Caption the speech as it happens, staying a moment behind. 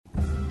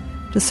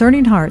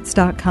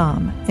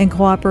DiscerningHearts.com, in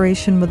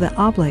cooperation with the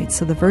Oblates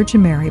of the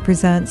Virgin Mary,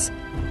 presents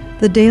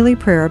the Daily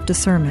Prayer of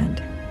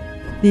Discernment,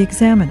 the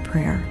Examen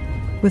Prayer,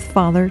 with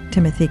Father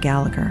Timothy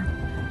Gallagher.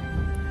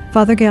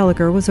 Father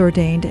Gallagher was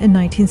ordained in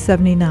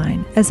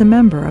 1979 as a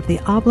member of the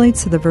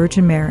Oblates of the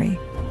Virgin Mary.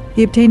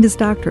 He obtained his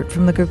doctorate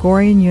from the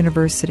Gregorian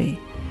University,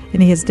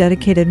 and he has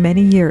dedicated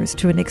many years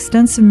to an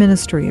extensive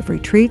ministry of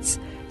retreats,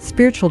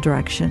 spiritual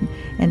direction,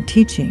 and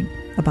teaching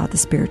about the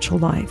spiritual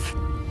life.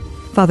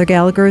 Father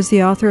Gallagher is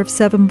the author of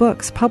 7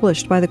 books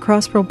published by the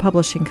Crossroad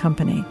Publishing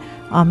Company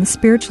on the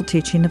spiritual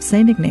teaching of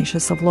St.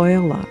 Ignatius of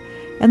Loyola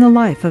and the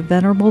life of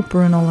Venerable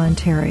Bruno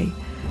Lanteri,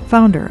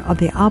 founder of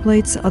the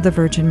Oblates of the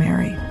Virgin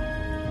Mary.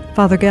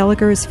 Father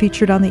Gallagher is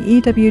featured on the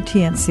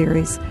EWTN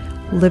series,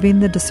 Living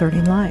the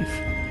Discerning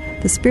Life,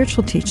 the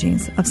spiritual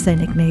teachings of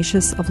St.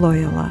 Ignatius of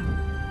Loyola.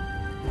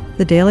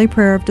 The Daily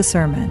Prayer of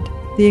Discernment,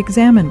 the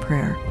Examen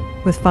Prayer,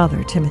 with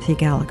Father Timothy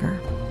Gallagher.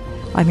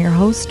 I'm your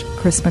host,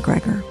 Chris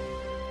McGregor.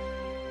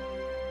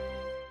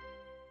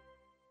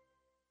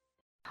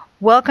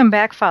 Welcome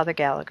back, Father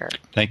Gallagher.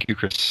 Thank you,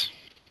 Chris.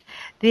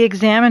 The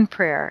Examen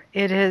Prayer.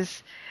 It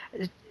is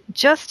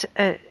just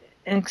an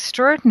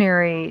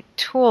extraordinary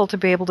tool to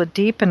be able to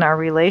deepen our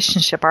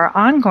relationship, our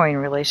ongoing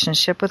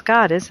relationship with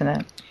God, isn't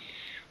it?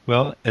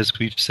 Well, as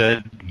we've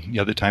said the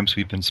other times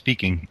we've been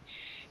speaking,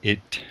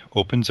 it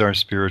opens our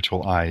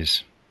spiritual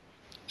eyes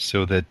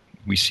so that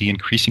we see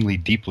increasingly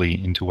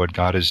deeply into what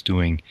God is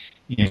doing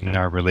in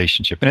our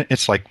relationship. And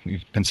it's like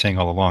we've been saying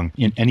all along,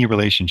 in any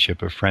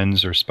relationship of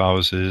friends or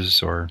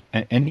spouses or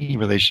any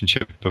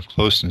relationship of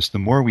closeness, the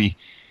more we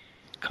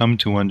come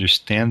to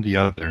understand the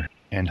other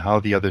and how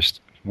the other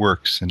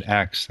works and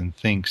acts and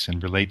thinks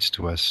and relates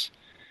to us,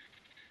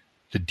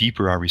 the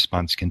deeper our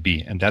response can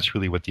be. And that's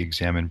really what the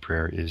Examen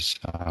Prayer is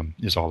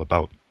all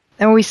about.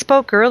 And we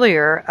spoke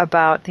earlier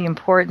about the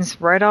importance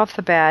right off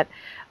the bat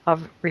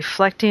of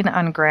reflecting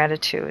on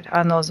gratitude,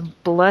 on those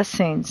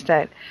blessings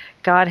that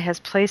God has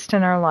placed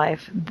in our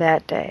life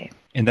that day.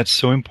 And that's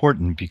so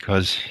important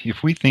because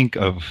if we think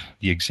of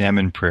the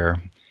Examen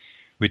Prayer,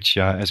 which,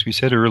 as we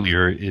said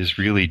earlier, is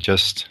really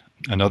just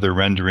another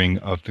rendering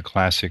of the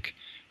classic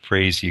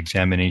phrase, the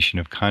examination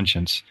of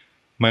conscience,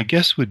 my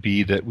guess would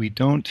be that we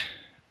don't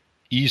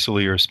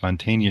easily or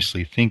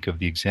spontaneously think of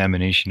the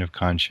examination of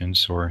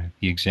conscience or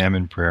the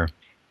Examen Prayer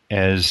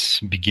as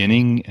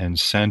beginning and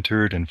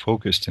centered and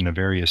focused in a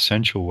very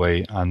essential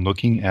way on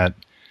looking at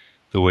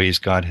the ways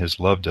God has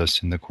loved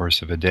us in the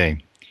course of a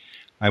day.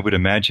 I would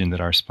imagine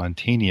that our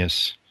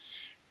spontaneous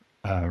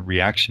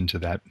reaction to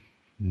that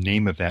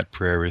name of that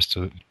prayer is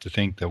to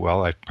think that,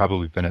 well, I've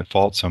probably been at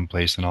fault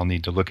someplace and I'll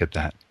need to look at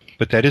that.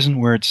 But that isn't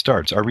where it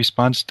starts. Our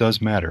response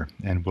does matter,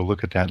 and we'll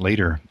look at that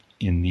later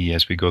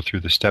as we go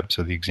through the steps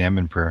of the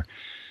Examen Prayer.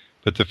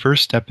 But the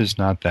first step is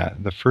not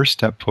that. The first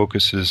step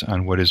focuses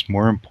on what is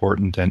more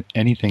important than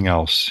anything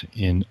else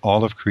in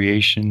all of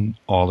creation,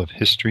 all of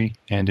history,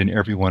 and in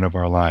every one of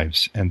our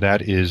lives. And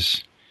that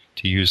is,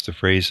 to use the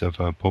phrase of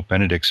Pope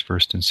Benedict's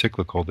first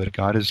encyclical, that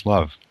God is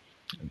love.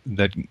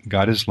 That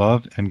God is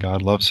love and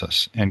God loves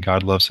us. And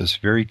God loves us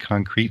very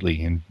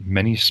concretely in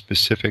many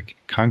specific,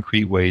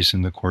 concrete ways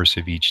in the course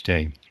of each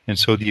day. And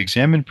so the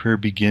Examen Prayer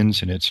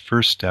begins in its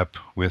first step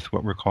with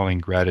what we're calling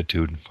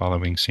gratitude,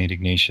 following St.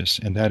 Ignatius.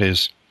 And that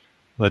is,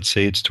 let's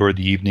say it's toward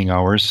the evening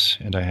hours,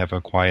 and I have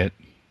a quiet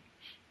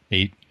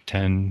 8,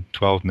 10,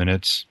 12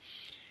 minutes,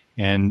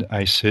 and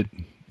I sit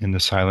in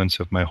the silence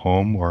of my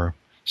home or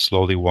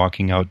slowly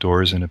walking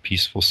outdoors in a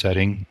peaceful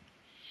setting,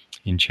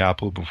 in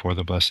chapel before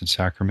the Blessed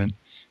Sacrament,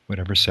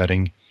 whatever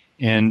setting,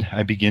 and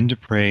I begin to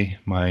pray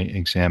my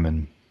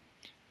Examen.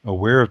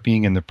 Aware of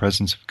being in the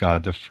presence of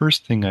God, the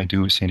first thing I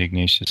do, St.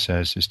 Ignatius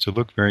says, is to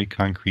look very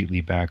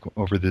concretely back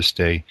over this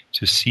day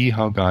to see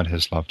how God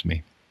has loved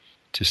me,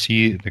 to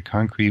see the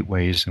concrete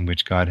ways in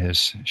which God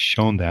has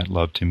shown that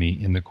love to me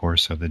in the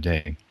course of the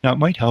day. Now, it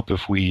might help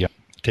if we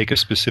take a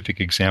specific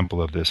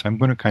example of this. I'm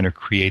going to kind of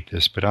create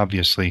this, but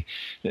obviously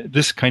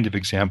this kind of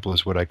example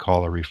is what I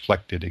call a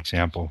reflected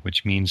example,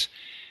 which means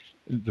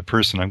the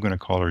person, I'm going to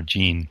call her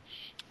Jean,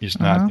 is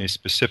not a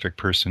specific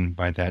person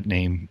by that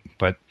name,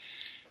 but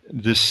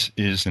this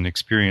is an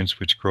experience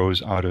which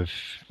grows out of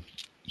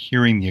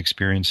hearing the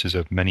experiences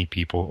of many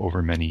people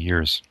over many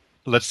years.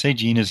 Let's say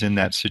Jean is in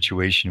that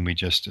situation we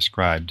just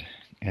described,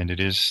 and it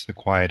is the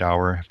quiet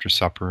hour after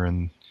supper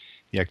and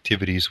the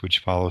activities which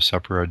follow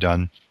supper are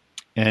done,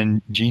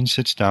 and Jean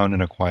sits down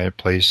in a quiet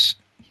place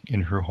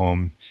in her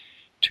home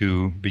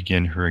to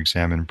begin her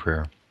Examen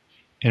Prayer.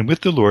 And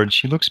with the Lord,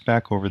 she looks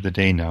back over the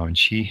day now, and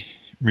she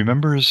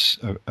remembers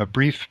a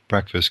brief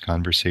breakfast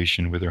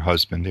conversation with her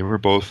husband. They were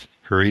both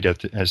hurried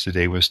as the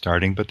day was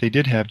starting, but they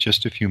did have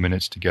just a few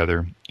minutes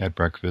together at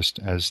breakfast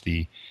as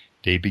the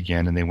day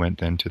began, and they went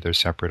then to their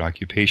separate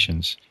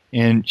occupations.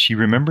 And she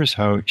remembers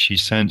how she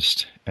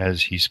sensed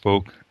as he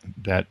spoke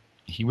that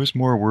he was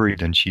more worried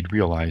than she'd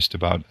realized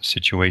about a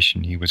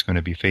situation he was going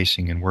to be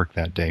facing in work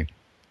that day.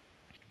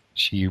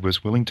 She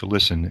was willing to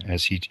listen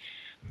as he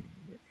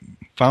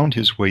found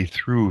his way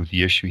through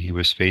the issue he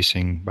was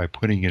facing by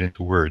putting it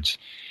into words.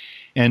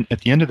 And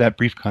at the end of that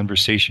brief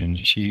conversation,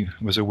 she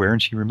was aware,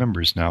 and she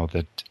remembers now,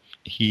 that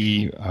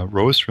he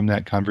rose from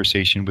that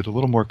conversation with a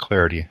little more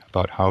clarity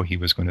about how he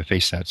was going to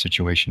face that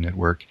situation at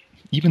work.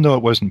 Even though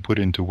it wasn't put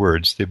into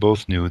words, they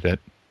both knew that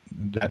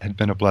that had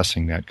been a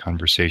blessing, that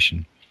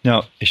conversation.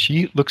 Now, as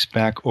she looks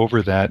back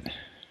over that,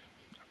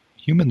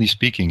 humanly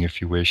speaking, if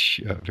you wish,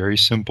 a very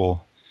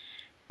simple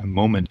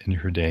moment in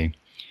her day,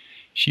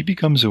 she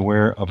becomes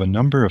aware of a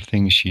number of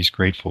things she's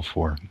grateful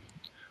for,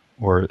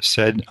 or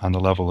said on the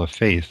level of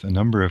faith, a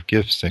number of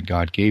gifts that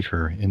God gave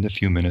her in the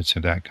few minutes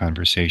of that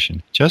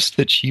conversation. Just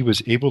that she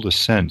was able to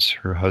sense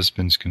her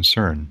husband's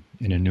concern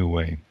in a new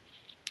way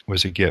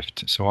was a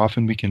gift. So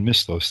often we can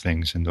miss those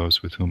things in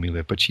those with whom we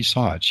live, but she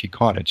saw it, she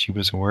caught it, she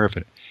was aware of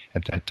it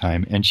at that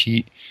time, and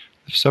she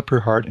lifts up her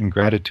heart in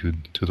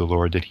gratitude to the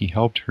Lord that he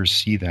helped her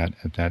see that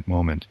at that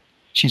moment.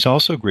 She's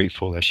also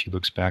grateful, as she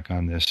looks back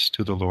on this,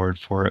 to the Lord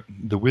for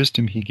the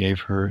wisdom he gave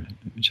her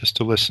just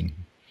to listen,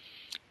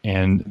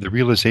 and the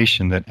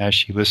realization that as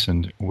she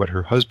listened, what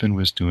her husband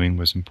was doing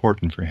was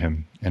important for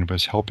him and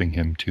was helping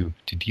him to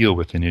deal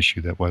with an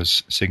issue that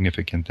was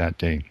significant that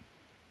day.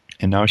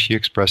 And now she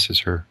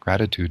expresses her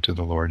gratitude to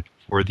the Lord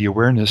for the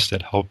awareness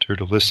that helped her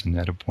to listen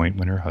at a point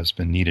when her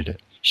husband needed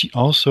it. She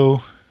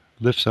also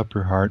lifts up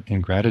her heart in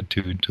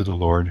gratitude to the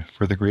Lord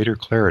for the greater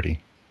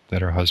clarity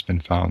that her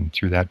husband found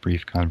through that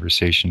brief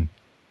conversation.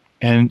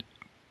 And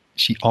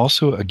she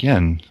also,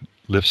 again,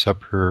 lifts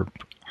up her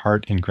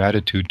heart in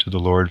gratitude to the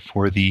Lord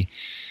for the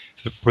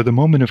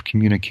moment of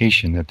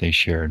communication that they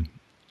shared,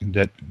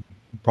 that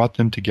brought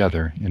them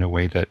together in a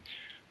way that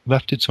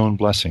left its own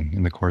blessing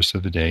in the course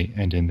of the day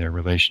and in their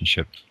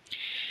relationship.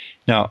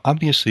 Now,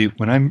 obviously,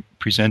 when I'm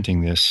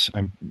presenting this,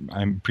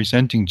 I'm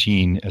presenting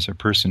Jean as a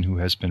person who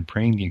has been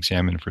praying the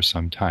Examen for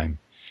some time.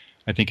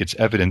 I think it's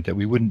evident that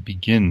we wouldn't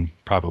begin,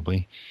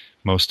 probably,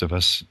 most of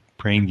us,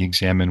 praying the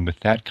Examen with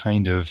that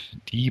kind of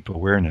deep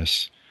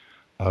awareness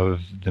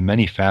of the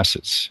many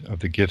facets of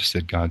the gifts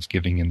that God's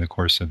giving in the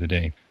course of the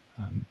day.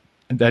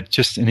 That's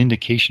just an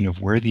indication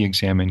of where the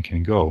Examen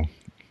can go.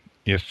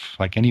 If,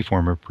 like any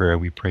form of prayer,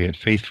 we pray it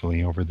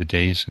faithfully over the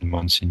days and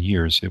months and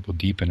years, it will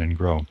deepen and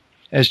grow.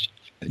 As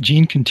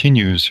Jean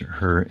continues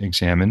her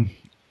Examen,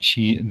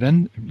 she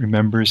then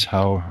remembers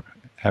how,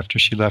 after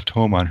she left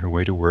home on her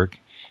way to work,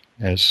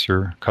 as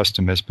her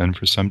custom has been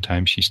for some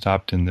time, she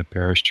stopped in the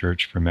parish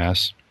church for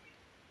Mass.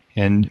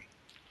 And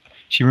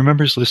she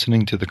remembers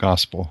listening to the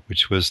Gospel,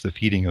 which was the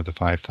feeding of the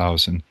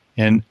 5,000,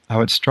 and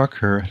how it struck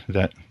her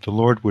that the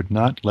Lord would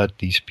not let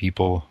these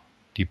people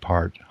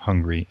depart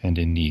hungry and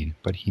in need,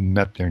 but he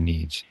met their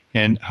needs.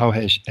 And how,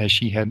 as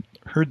she had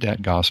heard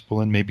that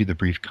Gospel, and maybe the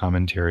brief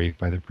commentary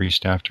by the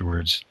priest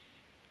afterwards,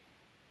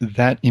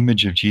 that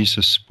image of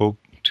Jesus spoke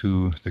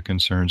to the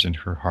concerns in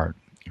her heart.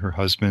 Her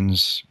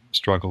husband's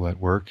struggle at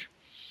work,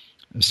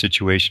 a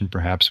situation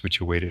perhaps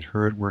which awaited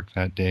her at work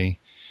that day,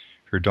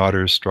 her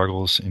daughter's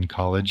struggles in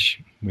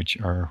college,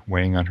 which are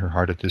weighing on her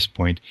heart at this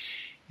point,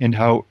 and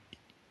how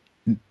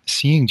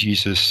seeing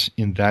Jesus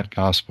in that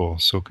gospel,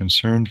 so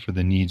concerned for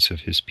the needs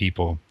of his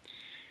people,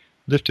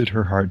 lifted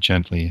her heart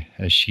gently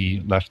as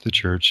she left the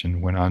church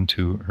and went on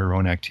to her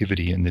own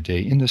activity in the day,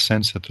 in the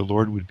sense that the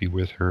Lord would be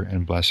with her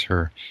and bless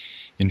her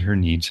in her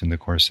needs in the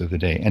course of the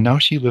day. And now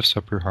she lifts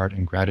up her heart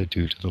in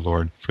gratitude to the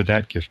Lord for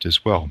that gift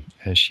as well,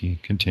 as she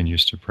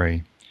continues to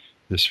pray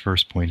this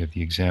first point of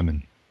the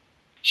Examen.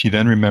 She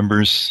then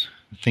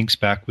thinks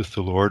back with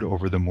the Lord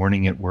over the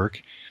morning at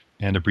work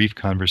and a brief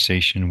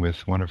conversation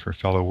with one of her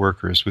fellow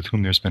workers with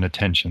whom there's been a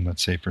tension,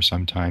 let's say, for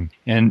some time.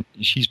 And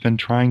she's been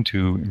trying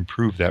to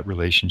improve that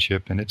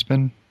relationship, and it's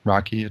been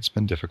rocky, it's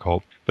been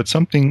difficult. But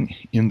something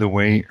in the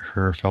way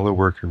her fellow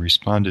worker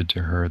responded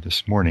to her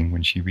this morning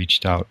when she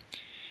reached out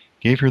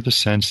gave her the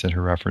sense that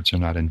her efforts are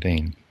not in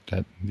vain,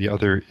 that the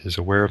other is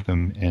aware of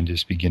them and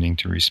is beginning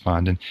to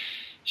respond. And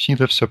she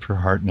lifts up her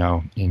heart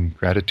now in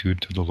gratitude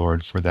to the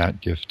Lord for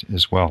that gift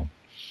as well.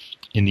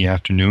 In the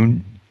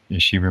afternoon,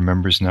 as she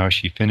remembers now,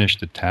 she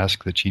finished a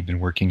task that she'd been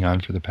working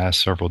on for the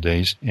past several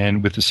days,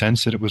 and with the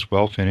sense that it was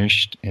well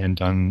finished and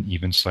done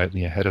even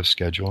slightly ahead of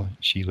schedule,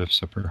 she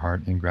lifts up her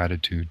heart in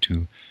gratitude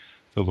to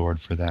the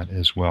Lord for that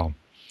as well.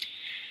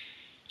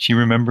 She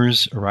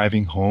remembers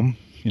arriving home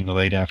in the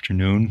late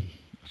afternoon,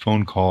 a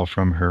phone call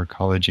from her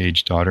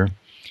college-age daughter,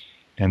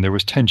 and there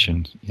was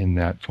tension in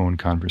that phone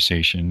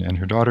conversation, and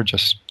her daughter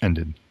just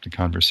ended the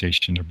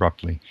conversation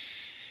abruptly.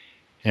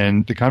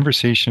 And the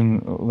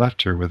conversation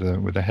left her with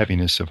a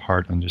heaviness of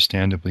heart,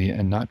 understandably,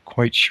 and not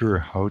quite sure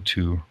how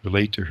to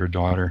relate to her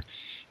daughter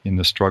in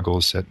the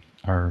struggles that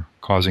are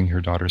causing her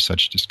daughter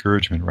such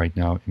discouragement right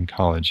now in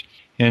college.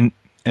 And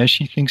as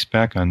she thinks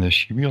back on this,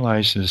 she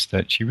realizes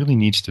that she really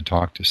needs to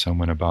talk to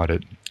someone about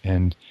it,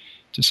 and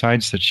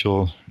decides that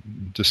she'll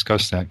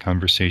discuss that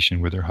conversation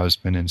with her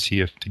husband and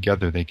see if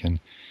together they can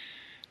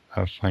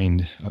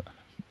find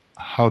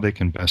how they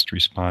can best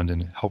respond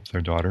and help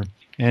their daughter.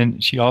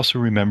 And she also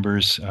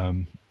remembers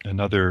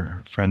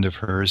another friend of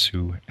hers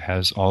who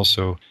has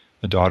also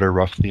a daughter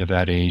roughly of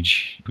that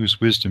age, whose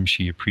wisdom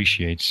she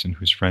appreciates and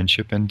whose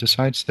friendship, and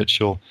decides that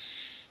she'll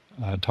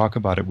talk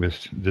about it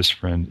with this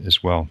friend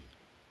as well.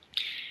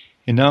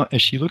 And now,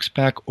 as she looks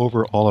back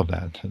over all of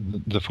that,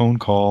 the phone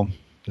call,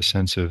 the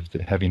sense of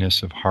the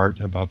heaviness of heart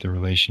about the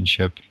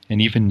relationship,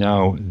 and even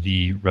now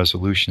the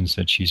resolutions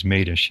that she's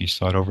made as she's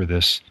thought over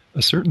this,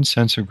 a certain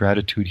sense of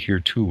gratitude here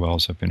too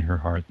wells up in her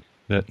heart,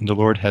 that the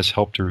Lord has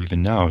helped her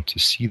even now to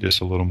see this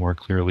a little more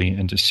clearly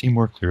and to see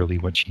more clearly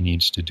what she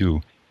needs to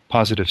do,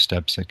 positive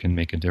steps that can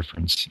make a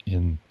difference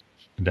in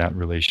that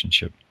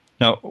relationship.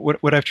 Now,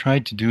 what I've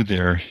tried to do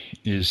there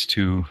is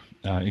to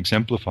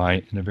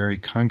exemplify in a very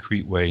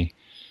concrete way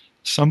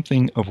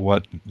something of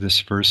what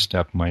this first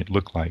step might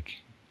look like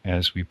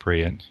as we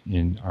pray it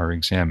in our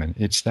examen.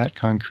 It's that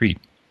concrete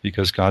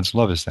because God's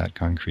love is that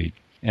concrete.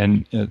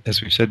 And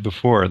as we've said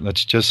before,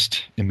 let's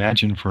just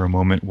imagine for a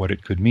moment what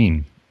it could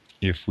mean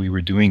if we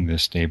were doing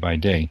this day by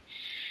day.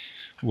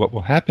 What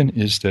will happen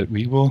is that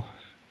we will,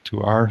 to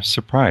our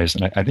surprise,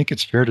 and I think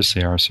it's fair to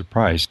say our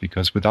surprise,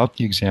 because without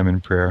the examen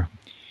prayer,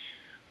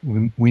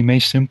 we may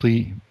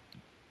simply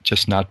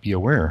just not be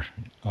aware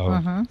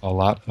of a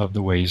lot of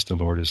the ways the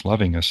Lord is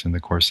loving us in the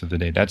course of the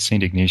day. That's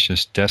St.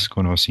 Ignatius'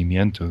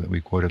 desconocimiento that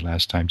we quoted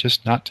last time,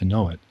 just not to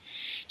know it,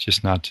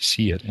 just not to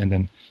see it. And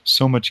then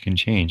so much can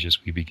change as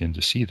we begin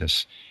to see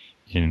this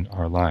in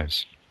our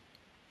lives.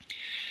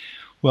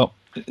 Well,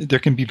 there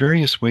can be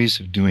various ways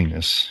of doing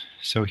this.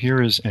 So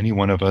here is any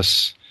one of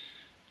us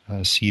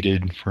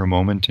seated for a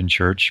moment in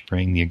church,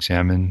 praying the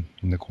examen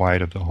in the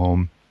quiet of the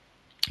home,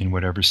 in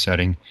whatever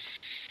setting.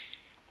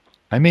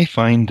 I may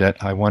find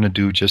that I want to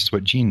do just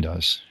what Jean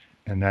does,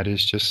 and that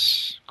is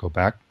just go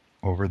back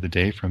over the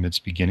day from its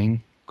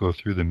beginning, go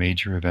through the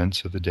major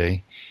events of the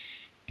day,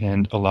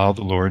 and allow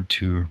the Lord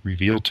to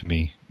reveal to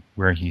me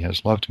where He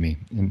has loved me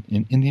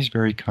in these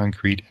very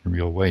concrete and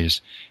real ways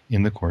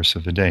in the course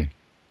of the day.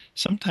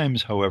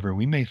 Sometimes, however,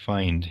 we may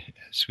find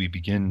as we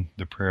begin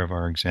the prayer of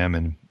our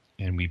examen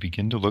and we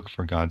begin to look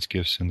for God's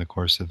gifts in the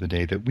course of the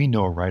day that we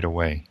know right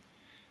away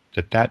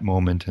that that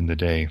moment in the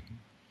day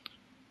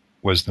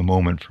was the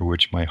moment for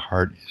which my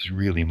heart is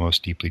really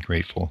most deeply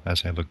grateful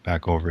as I look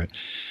back over it.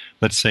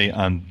 Let's say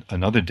on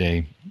another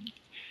day,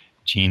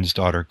 Jean's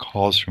daughter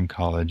calls from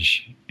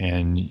college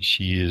and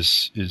she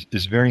is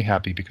very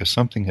happy because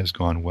something has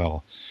gone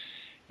well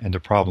and a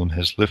problem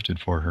has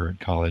lifted for her at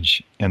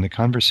college. And the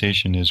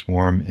conversation is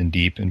warm and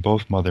deep, and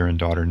both mother and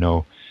daughter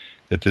know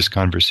that this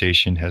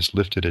conversation has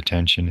lifted a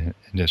tension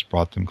and has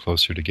brought them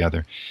closer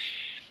together.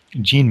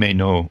 Jean may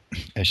know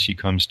as she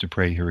comes to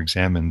pray her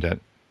examen that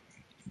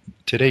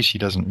today she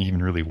doesn't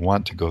even really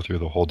want to go through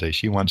the whole day.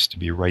 She wants to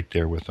be right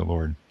there with the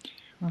Lord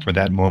for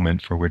that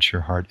moment for which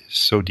her heart is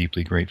so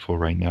deeply grateful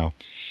right now.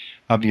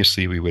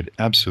 Obviously, we would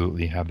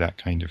absolutely have that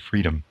kind of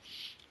freedom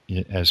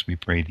as we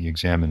pray the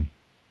examen.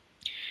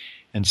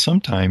 And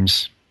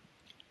sometimes,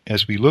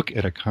 as we look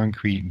at a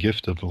concrete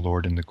gift of the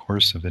Lord in the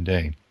course of the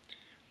day,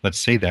 let's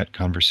say that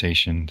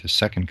conversation, the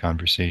second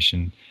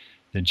conversation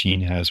that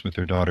Jean has with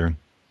her daughter,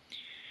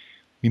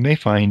 Jean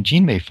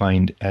may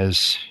find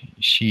as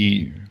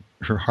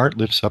her heart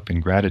lifts up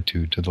in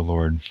gratitude to the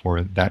Lord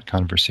for that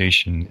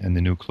conversation and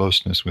the new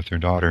closeness with her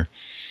daughter,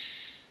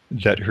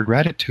 that her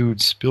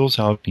gratitude spills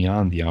out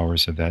beyond the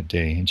hours of that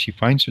day, and she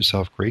finds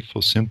herself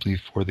grateful simply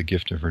for the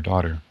gift of her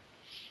daughter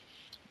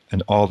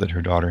and all that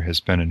her daughter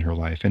has been in her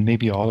life, and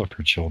maybe all of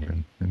her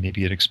children, and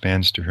maybe it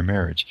expands to her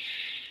marriage.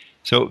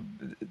 So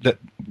that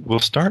we'll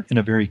start in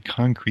a very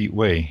concrete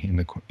way in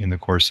the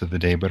course of the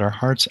day, but our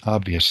hearts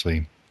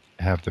obviously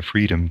have the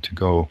freedom to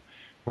go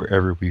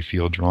wherever we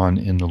feel drawn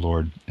in the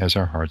Lord as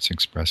our hearts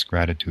express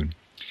gratitude.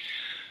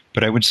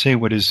 But I would say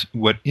what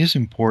is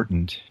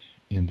important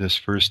in this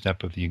first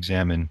step of the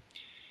examen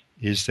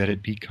is that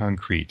it be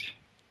concrete.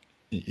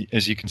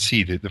 As you can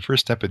see, the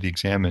first step of the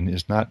examen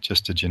is not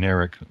just a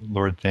generic,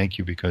 Lord, thank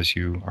you because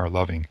you are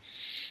loving.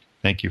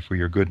 Thank you for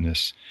your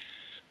goodness.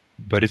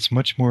 But it's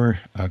much more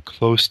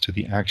close to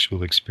the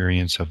actual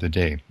experience of the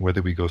day,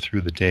 whether we go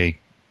through the day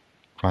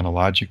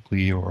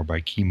chronologically or by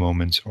key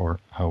moments or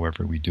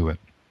however we do it.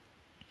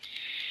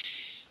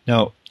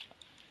 Now,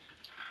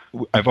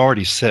 I've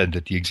already said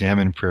that the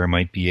examen prayer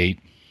might be 8,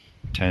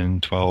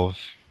 10, 12,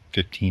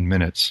 15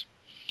 minutes.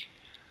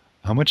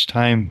 How much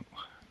time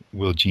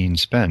will Jean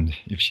spend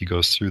if she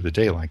goes through the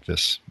day like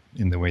this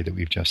in the way that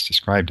we've just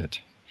described it?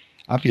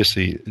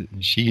 Obviously,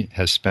 she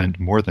has spent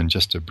more than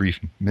just a brief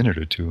minute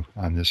or two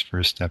on this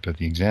first step of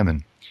the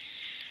examen.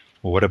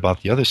 Well, what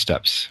about the other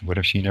steps? What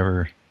if she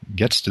never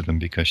gets to them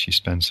because she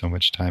spends so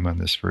much time on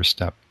this first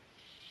step?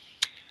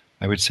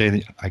 I would say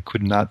that I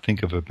could not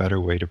think of a better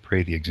way to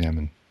pray the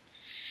examen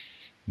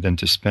than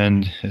to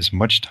spend as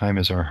much time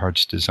as our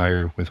hearts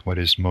desire with what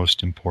is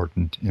most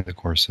important in the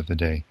course of the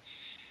day,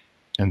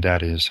 and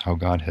that is how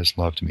God has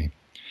loved me.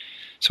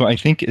 So I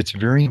think it's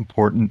very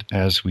important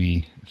as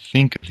we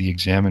think of the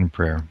examen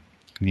prayer,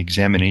 the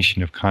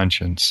examination of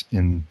conscience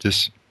in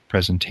this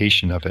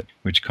presentation of it,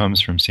 which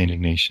comes from St.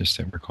 Ignatius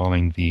that we're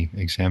calling the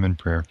examen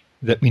prayer,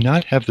 that we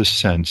not have the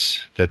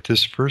sense that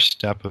this first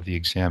step of the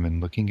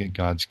examen, looking at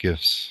God's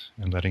gifts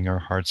and letting our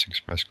hearts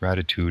express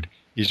gratitude,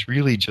 is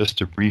really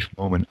just a brief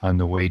moment on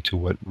the way to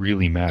what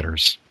really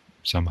matters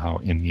somehow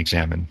in the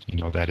examen.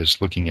 That is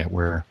looking at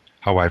where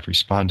how I've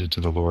responded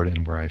to the Lord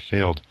and where I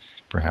failed,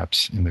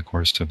 perhaps, in the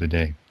course of the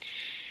day.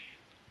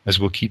 As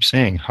we'll keep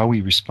saying, how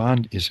we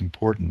respond is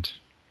important,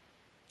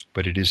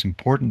 but it is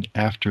important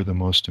after the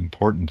most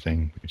important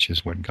thing, which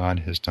is what God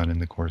has done in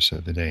the course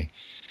of the day.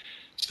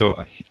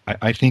 So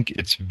I think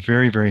it's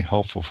very, very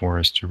helpful for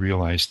us to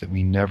realize that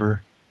we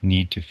never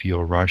need to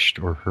feel rushed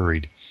or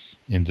hurried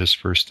in this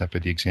first step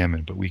of the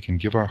Examen, but we can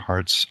give our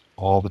hearts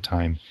all the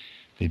time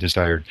they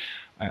desired.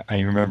 I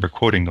remember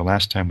quoting the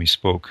last time we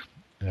spoke,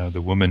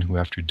 the woman who,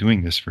 after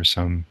doing this for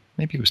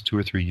maybe it was 2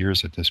 or 3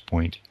 years at this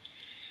point,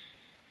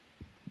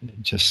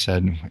 just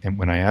said, and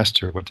when I asked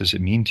her, what does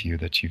it mean to you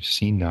that you've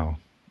seen now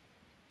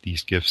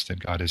these gifts that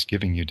God is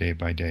giving you day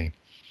by day?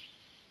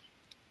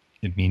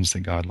 It means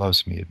that God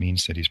loves me. It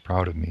means that He's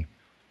proud of me.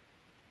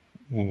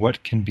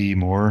 What can be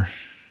more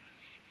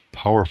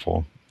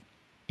powerful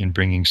in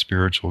bringing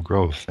spiritual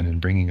growth and in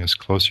bringing us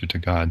closer to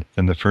God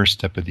than the first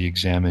step of the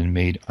Examen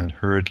made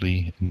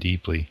unhurriedly and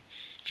deeply,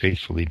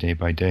 faithfully, day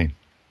by day?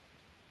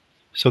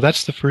 So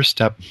that's the first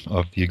step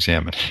of the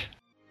Examen.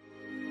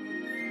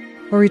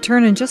 We'll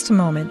return in just a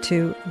moment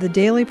to the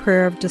Daily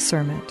Prayer of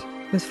Discernment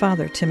with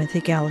Father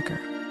Timothy Gallagher.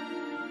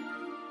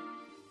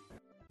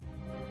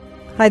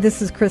 Hi,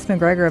 this is Chris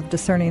McGregor of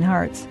Discerning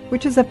Hearts,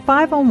 which is a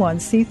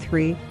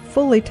 501c3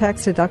 fully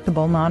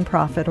tax-deductible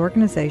nonprofit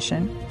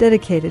organization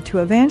dedicated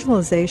to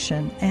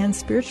evangelization and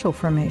spiritual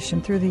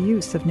formation through the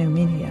use of new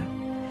media.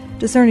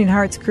 Discerning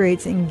Hearts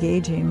creates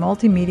engaging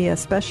multimedia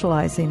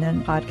specializing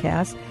in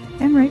podcasts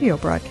and radio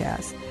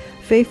broadcasts,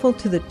 faithful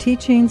to the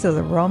teachings of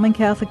the Roman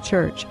Catholic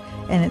Church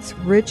and its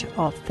rich,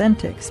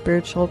 authentic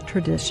spiritual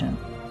tradition.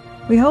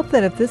 We hope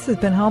that if this has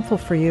been helpful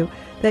for you,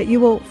 that you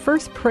will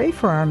first pray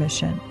for our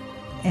mission.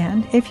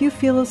 And if you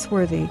feel us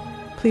worthy,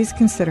 please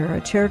consider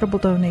a charitable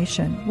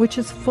donation, which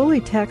is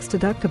fully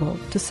tax-deductible,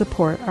 to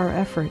support our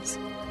efforts.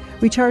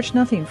 We charge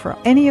nothing for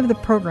any of the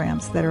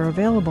programs that are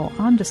available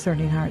on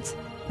Discerning Hearts,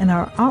 and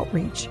our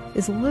outreach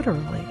is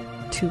literally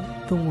to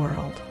the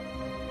world.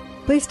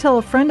 Please tell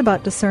a friend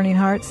about Discerning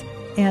Hearts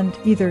and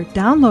either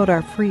download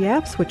our free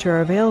apps, which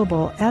are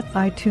available at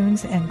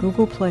iTunes and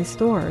Google Play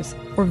stores,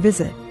 or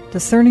visit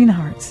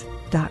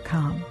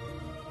discerninghearts.com.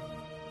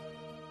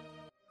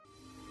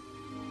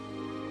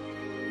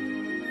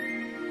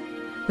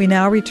 We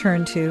now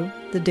return to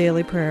the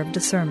Daily Prayer of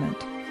Discernment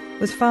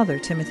with Father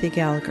Timothy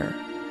Gallagher.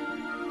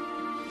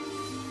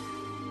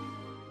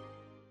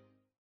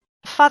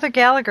 Father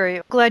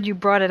Gallagher, glad you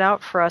brought it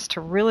out for us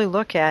to really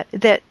look at,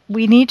 that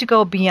we need to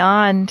go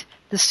beyond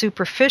the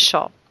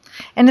superficial.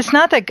 And it's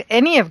not that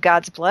any of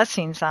God's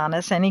blessings on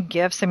us, any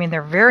gifts, I mean,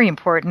 they're very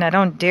important. I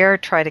don't dare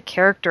try to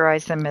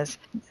characterize them as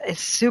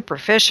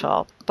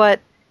superficial, but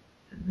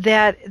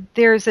that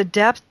there's a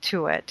depth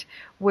to it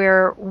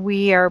where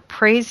we are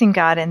praising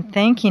God and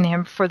thanking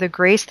Him for the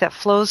grace that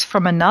flows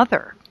from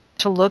another,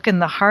 to look in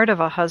the heart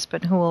of a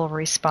husband who will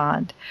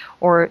respond,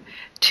 or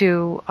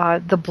to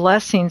the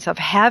blessings of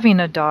having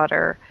a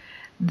daughter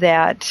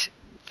that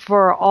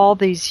for all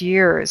these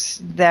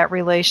years, that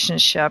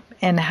relationship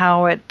and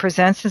how it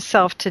presents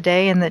itself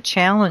today and the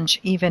challenge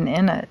even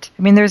in it.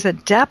 I mean, there's a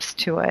depth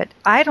to it.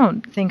 I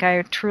don't think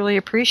I truly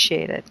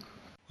appreciate it.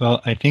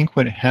 Well, I think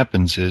what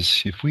happens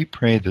is if we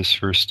pray this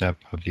first step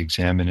of the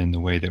Examen in the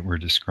way that we're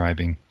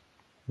describing,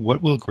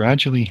 what will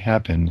gradually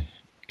happen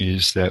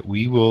is that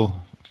we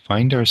will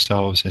find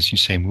ourselves, as you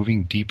say,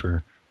 moving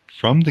deeper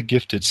from the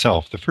gift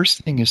itself. The first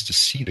thing is to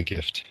see the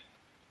gift,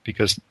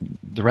 because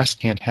the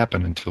rest can't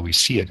happen until we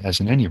see it, as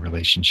in any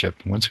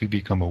relationship. Once we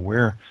become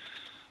aware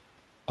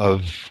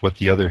of what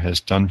the other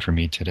has done for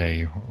me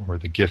today, or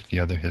the gift the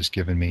other has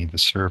given me, the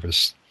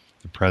service,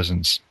 the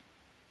presence,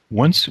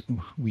 once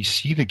we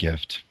see the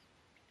gift,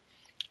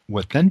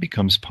 what then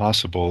becomes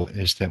possible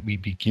is that we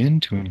begin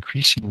to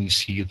increasingly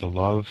see the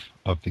love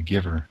of the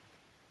giver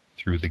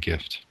through the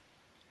gift.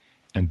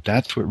 And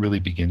that's what really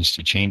begins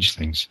to change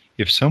things.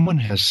 If someone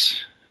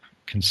has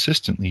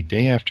consistently,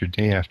 day after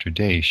day after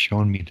day,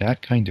 shown me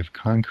that kind of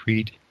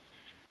concrete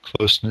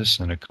closeness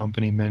and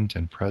accompaniment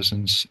and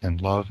presence and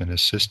love and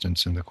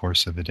assistance in the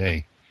course of the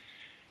day,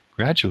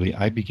 gradually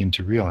I begin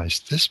to realize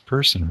this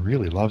person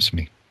really loves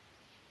me.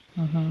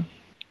 Mm-hmm.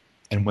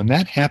 And when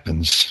that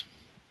happens,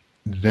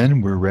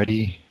 then we're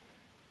ready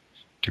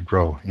to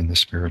grow in the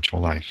spiritual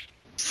life.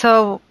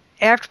 So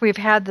after we've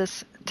had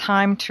this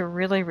time to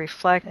really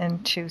reflect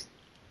and to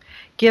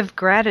give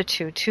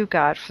gratitude to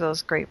God for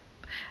those great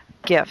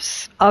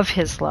gifts of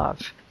His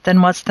love,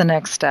 then what's the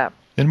next step?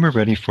 Then we're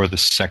ready for the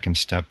second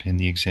step in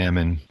the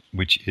Examen,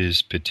 which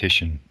is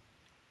petition.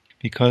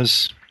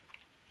 Because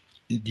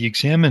the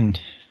Examen,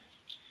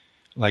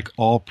 like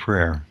all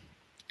prayer,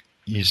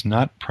 is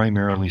not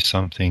primarily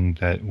something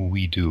that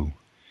we do.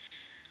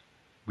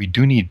 We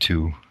do need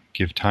to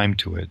give time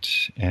to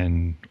it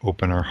and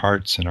open our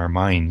hearts and our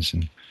minds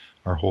and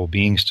our whole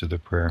beings to the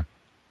prayer.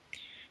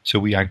 So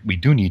we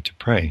do need to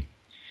pray.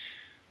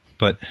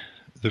 But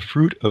the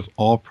fruit of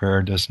all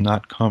prayer does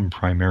not come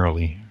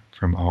primarily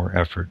from our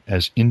effort,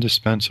 as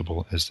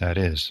indispensable as that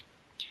is.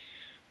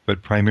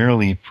 But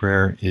primarily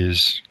prayer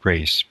is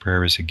grace.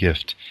 Prayer is a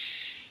gift.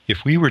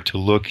 if we were to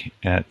look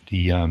at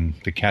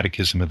the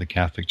Catechism of the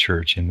Catholic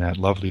Church in that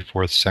lovely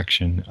fourth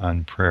section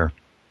on prayer,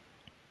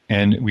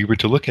 and we were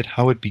to look at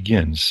how it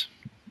begins,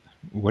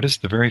 what is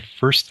the very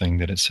first thing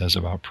that it says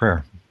about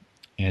prayer?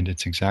 And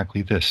it's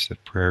exactly this,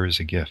 that prayer is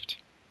a gift.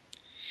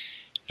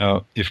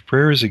 Now, if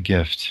prayer is a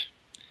gift,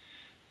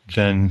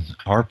 then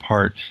our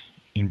part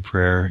in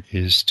prayer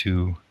is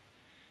to,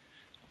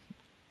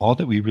 all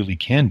that we really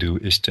can do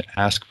is to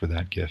ask for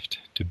that gift,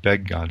 to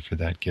beg God for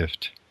that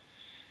gift.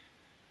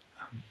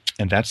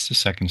 And that's the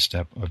second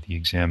step of the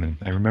Examen.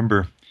 I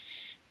remember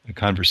a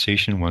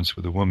conversation once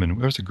with a woman.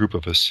 There was a group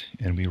of us,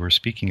 and we were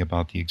speaking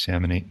about the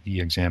Examen.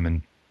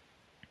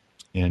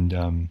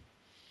 And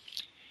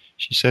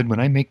she said, when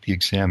I make the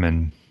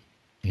Examen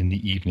in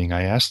the evening,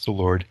 I ask the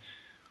Lord,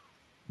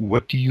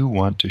 what do you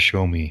want to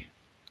show me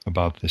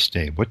about this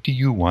day? What do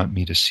you want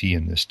me to see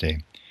in this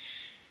day?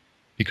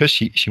 Because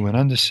she went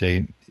on to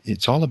say,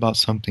 it's all about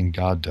something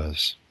God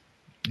does.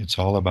 It's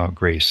all about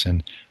grace.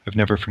 And I've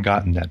never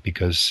forgotten that,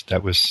 because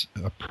that was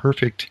a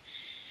perfect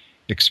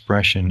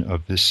expression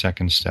of this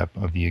second step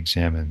of the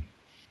Examen.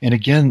 And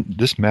again,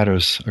 this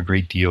matters a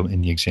great deal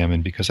in the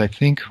Examen, because I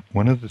think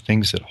one of the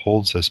things that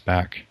holds us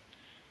back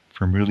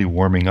from really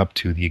warming up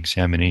to the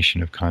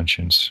examination of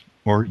conscience,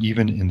 or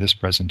even in this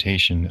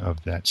presentation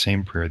of that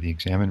same prayer, the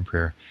Examen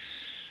prayer,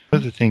 one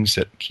of the things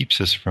that keeps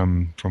us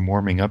from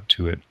warming up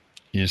to it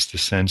is the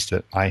sense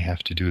that I have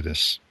to do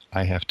this.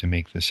 I have to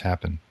make this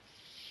happen.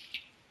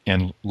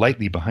 And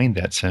lightly behind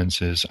that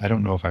sense is, I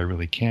don't know if I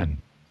really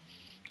can.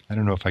 I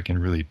don't know if I can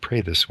really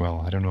pray this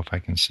well. I don't know if I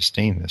can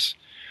sustain this.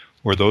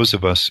 Or those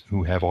of us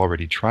who have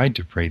already tried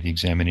to pray the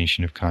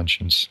examination of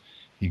conscience,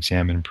 the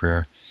Examen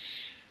prayer,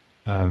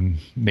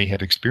 may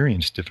have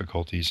experienced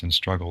difficulties and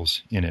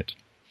struggles in it.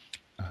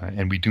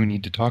 And we do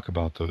need to talk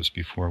about those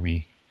before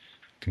we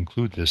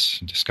conclude this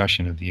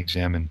discussion of the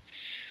Examen.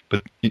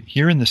 But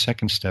here in the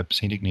second step,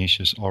 St.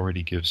 Ignatius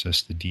already gives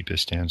us the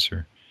deepest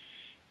answer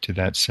to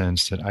that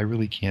sense that I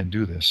really can't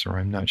do this, or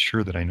I'm not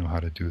sure that I know how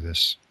to do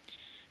this.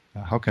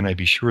 How can I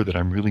be sure that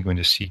I'm really going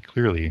to see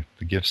clearly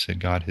the gifts that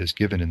God has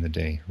given in the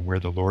day, or where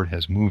the Lord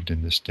has moved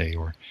in this day,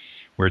 or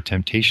where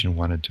temptation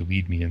wanted to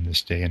lead me in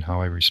this day, and how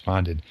I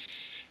responded?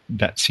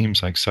 That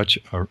seems like such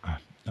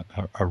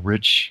a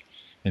rich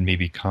and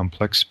maybe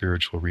complex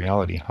spiritual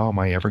reality. How am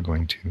I ever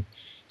going to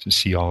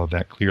see all of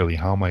that clearly?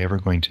 How am I ever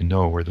going to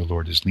know where the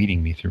Lord is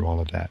leading me through all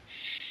of that?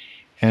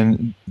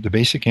 And the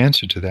basic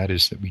answer to that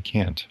is that we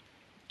can't.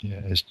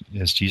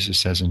 As Jesus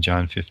says in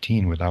John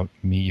 15, without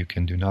me you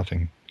can do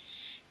nothing.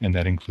 And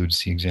that includes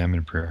the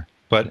Examen prayer.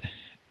 But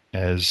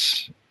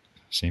as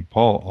St.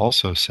 Paul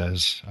also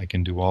says, I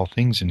can do all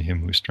things in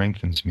him who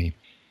strengthens me.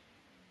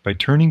 By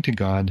turning to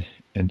God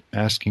and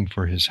asking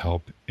for his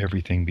help,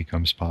 everything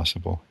becomes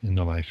possible in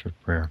the life of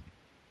prayer.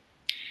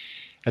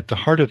 At the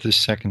heart of this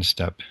second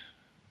step,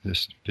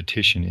 this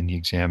petition in the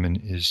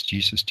Examen, is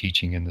Jesus'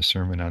 teaching in the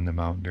Sermon on the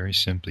Mount, very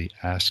simply,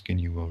 ask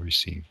and you will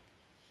receive.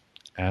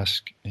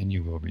 Ask and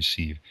you will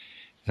receive.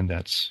 And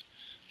that's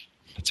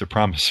a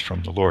promise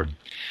from the Lord.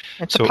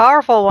 It's a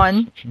powerful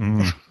one.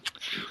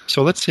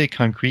 So let's say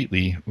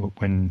concretely,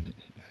 when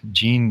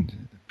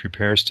Jean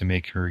prepares to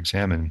make her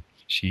Examen,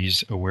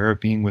 she's aware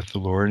of being with the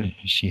Lord.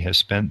 She has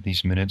spent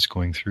these minutes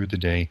going through the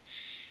day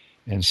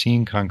and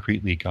seeing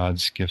concretely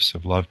God's gifts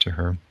of love to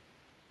her.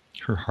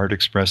 Her heart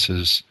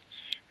expresses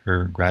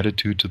her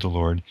gratitude to the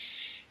Lord.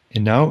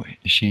 And now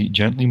she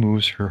gently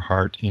moves her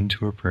heart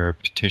into a prayer of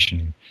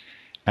petitioning,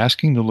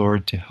 asking the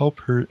Lord to help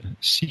her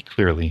see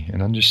clearly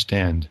and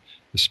understand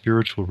the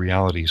spiritual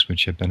realities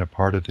which have been a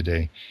part of the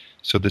day,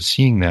 so that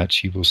seeing that,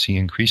 she will see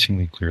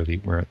increasingly clearly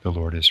where the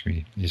Lord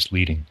is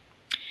leading.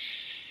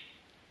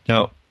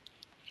 Now,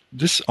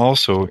 this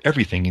also,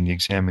 everything in the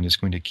Examen is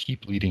going to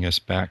keep leading us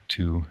back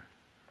to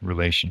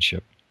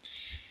relationship.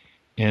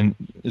 And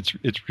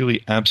it's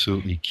really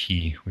absolutely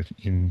key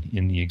in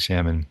the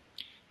Examen.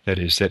 That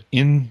is, that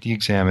in the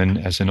Examen,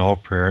 as in all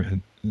prayer,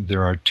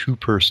 there are two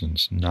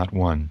persons, not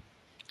one,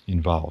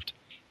 involved.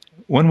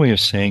 One way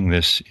of saying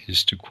this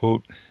is to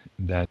quote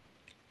that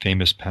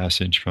famous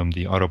passage from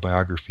the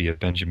autobiography of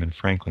Benjamin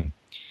Franklin,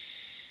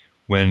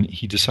 when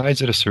he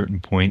decides at a certain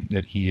point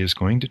that he is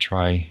going to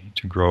try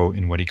to grow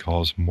in what he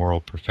calls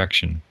moral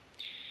perfection.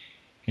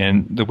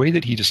 And the way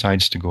that he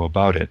decides to go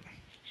about it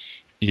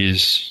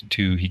is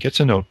he gets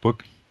a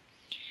notebook,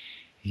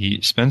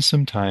 he spends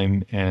some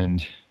time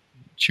and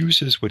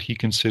chooses what he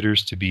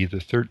considers to be the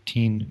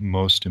 13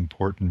 most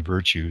important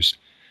virtues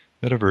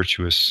that a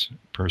virtuous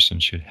person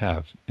should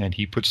have, and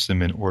he puts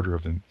them in order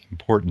of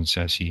importance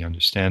as he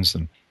understands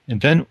them.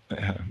 And then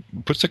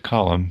puts a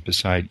column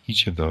beside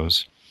each of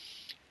those,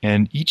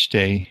 and each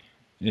day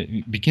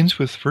it begins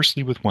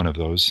firstly with one of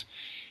those,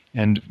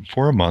 and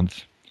for a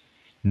month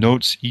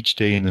notes each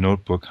day in the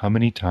notebook how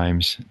many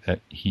times that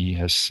he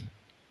has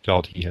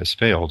felt he has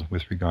failed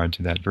with regard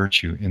to that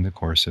virtue in the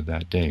course of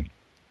that day.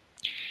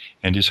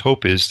 And his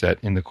hope is that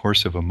in the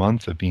course of a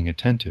month of being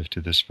attentive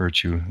to this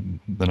virtue,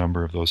 the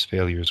number of those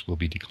failures will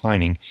be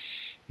declining,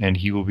 and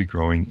he will be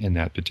growing in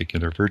that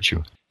particular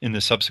virtue. In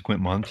the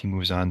subsequent month, he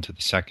moves on to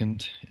the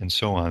second, and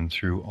so on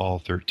through all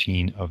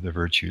 13 of the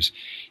virtues.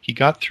 He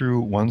got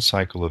through one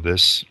cycle of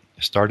this,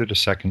 started a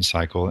second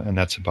cycle, and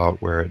that's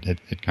about where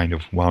it kind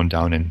of wound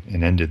down and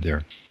ended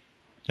there.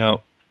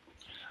 Now,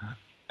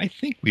 I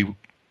think we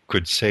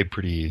could say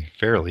pretty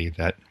fairly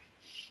that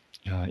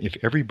if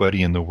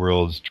everybody in the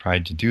world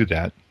tried to do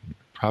that,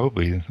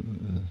 probably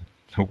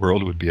the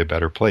world would be a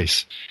better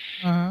place.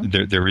 Uh-huh.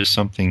 There is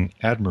something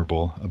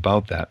admirable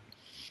about that.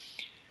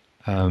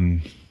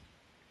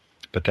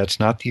 But that's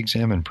not the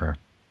Examen prayer.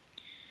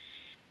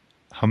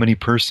 How many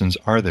persons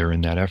are there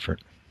in that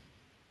effort?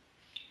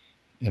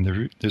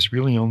 And there's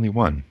really only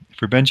one.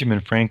 For Benjamin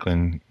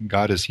Franklin,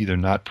 God is either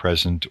not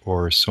present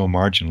or so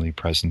marginally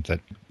present that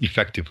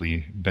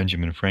effectively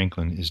Benjamin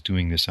Franklin is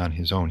doing this on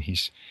his own.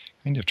 He's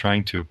kind of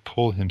trying to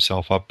pull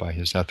himself up by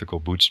his ethical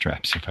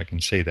bootstraps, if I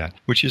can say that,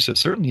 which is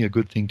certainly a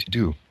good thing to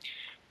do,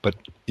 but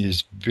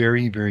is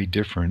very, very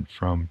different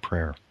from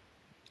prayer.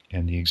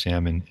 And the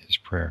Examen is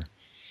prayer.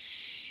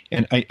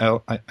 And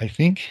I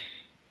think,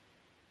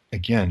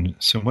 again,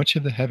 so much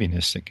of the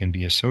heaviness that can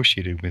be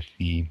associated with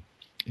the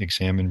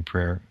Examen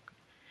prayer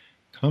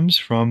comes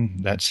from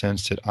that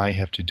sense that I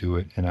have to do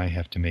it and I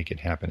have to make it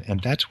happen. And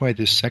that's why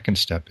this second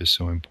step is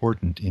so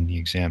important in the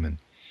Examen,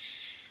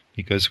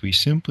 because we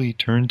simply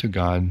turn to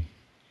God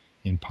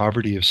in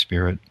poverty of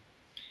spirit,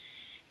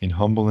 in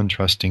humble and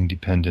trusting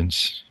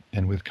dependence,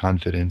 and with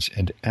confidence,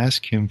 and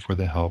ask Him for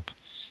the help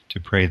to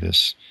pray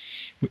this,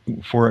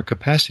 for a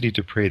capacity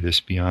to pray this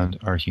beyond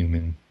our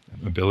human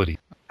ability.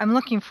 I'm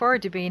looking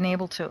forward to being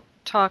able to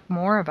talk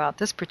more about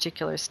this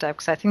particular step,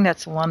 because I think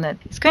that's one that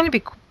is going to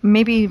be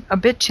maybe a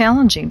bit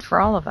challenging for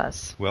all of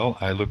us. Well,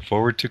 I look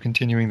forward to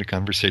continuing the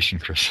conversation,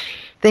 Chris.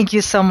 Thank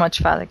you so much,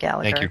 Father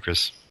Gallagher. Thank you,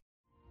 Chris.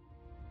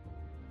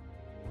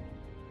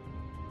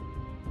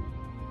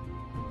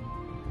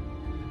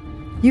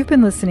 You've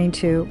been listening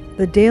to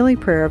The Daily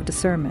Prayer of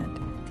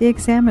Discernment, the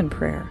Examen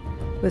Prayer,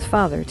 with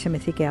Father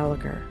Timothy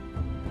Gallagher.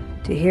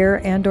 To hear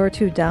and or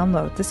to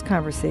download this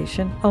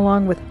conversation,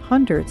 along with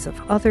hundreds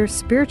of other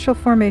spiritual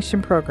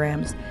formation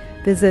programs,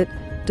 visit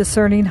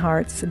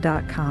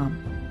discerninghearts.com.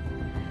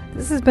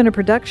 This has been a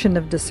production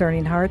of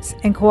Discerning Hearts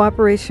in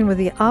cooperation with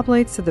the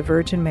Oblates of the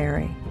Virgin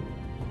Mary.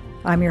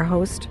 I'm your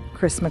host,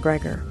 Chris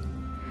McGregor.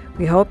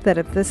 We hope that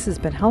if this has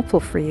been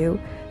helpful for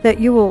you, that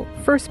you will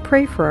first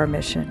pray for our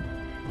mission,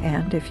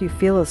 and if you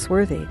feel us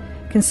worthy,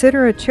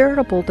 consider a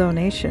charitable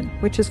donation,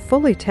 which is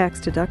fully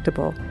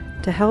tax-deductible,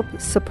 to help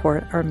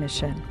support our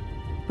mission.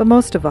 But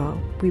most of all,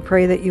 we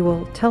pray that you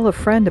will tell a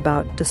friend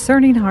about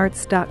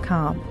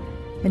discerninghearts.com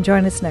and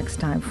join us next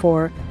time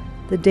for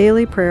The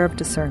Daily Prayer of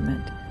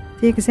Discernment,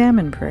 the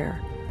Examen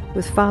Prayer,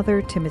 with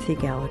Father Timothy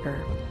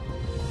Gallagher.